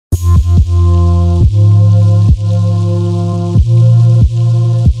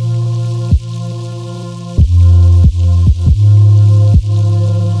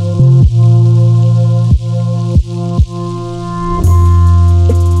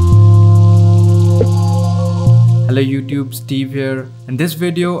Hello YouTube, Steve here. In this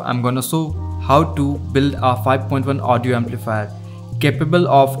video, I'm gonna show how to build a 5.1 audio amplifier capable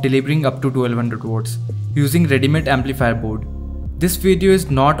of delivering up to 1200 watts using ready-made amplifier board. This video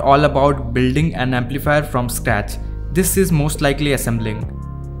is not all about building an amplifier from scratch. This is most likely assembling.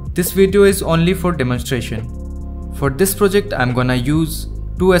 This video is only for demonstration. For this project, I'm gonna use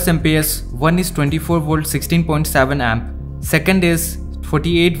two SMPS. One is 24 volt 16.7 amp. Second is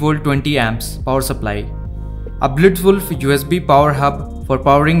 48 volt 20 amps power supply. A BlitzWolf USB power hub for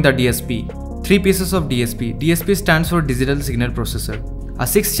powering the DSP. 3 pieces of DSP. DSP stands for Digital Signal Processor. A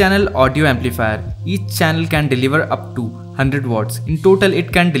 6-channel audio amplifier. Each channel can deliver up to 100 watts. In total,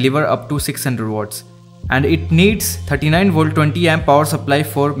 it can deliver up to 600 watts. And it needs 39 volt 20 amp power supply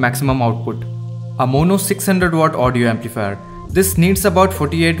for maximum output. A mono 600 watt audio amplifier. This needs about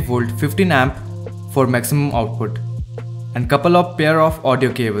 48 volt 15 amp for maximum output. And couple of pair of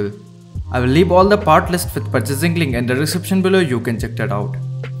audio cable. I will leave all the part list with purchasing link in the description below, you can check that out.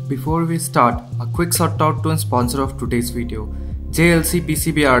 Before we start, a quick shout out to a sponsor of today's video. JLC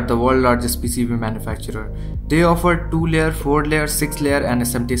PCB are the world's largest PCB manufacturer. They offer 2-layer, 4-layer, 6-layer and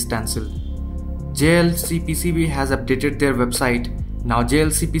SMT stencil. JLC PCB has updated their website. Now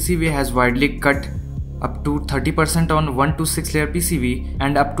JLC PCB has widely cut up to 30% on 1 to 6 layer PCB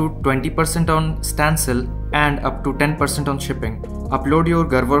and up to 20% on stencil and up to 10% on shipping. Upload your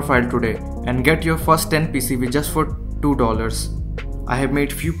Gerber file today and get your first 10 PCB just for $2. I have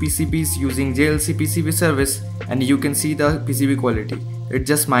made few PCBs using JLC PCB service and you can see the PCB quality. It's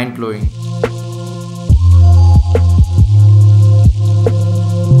just mind blowing.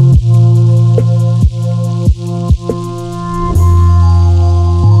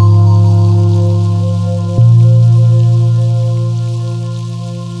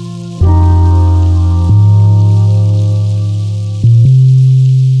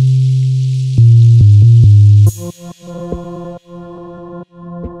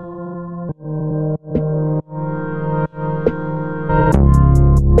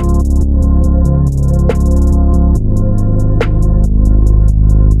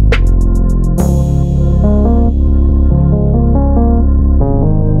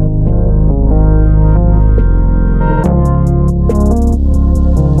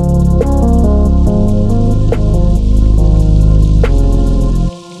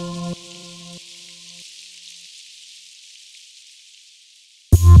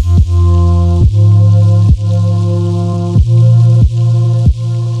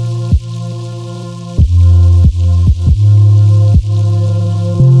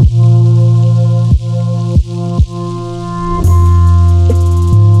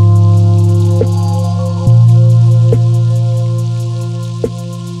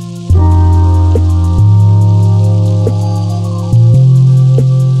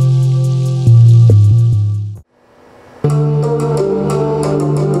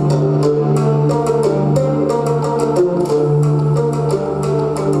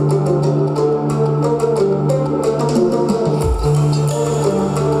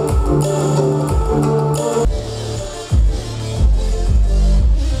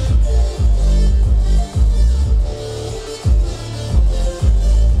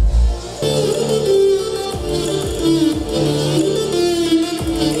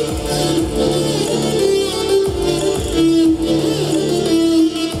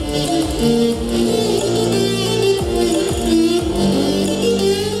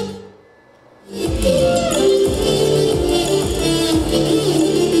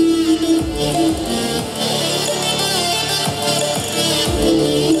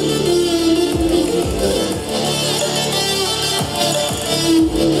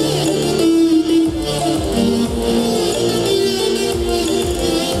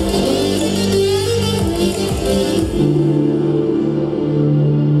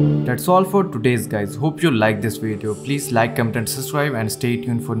 That's all for today's guys. Hope you like this video. Please like, comment and subscribe and stay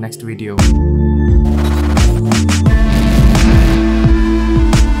tuned for next video.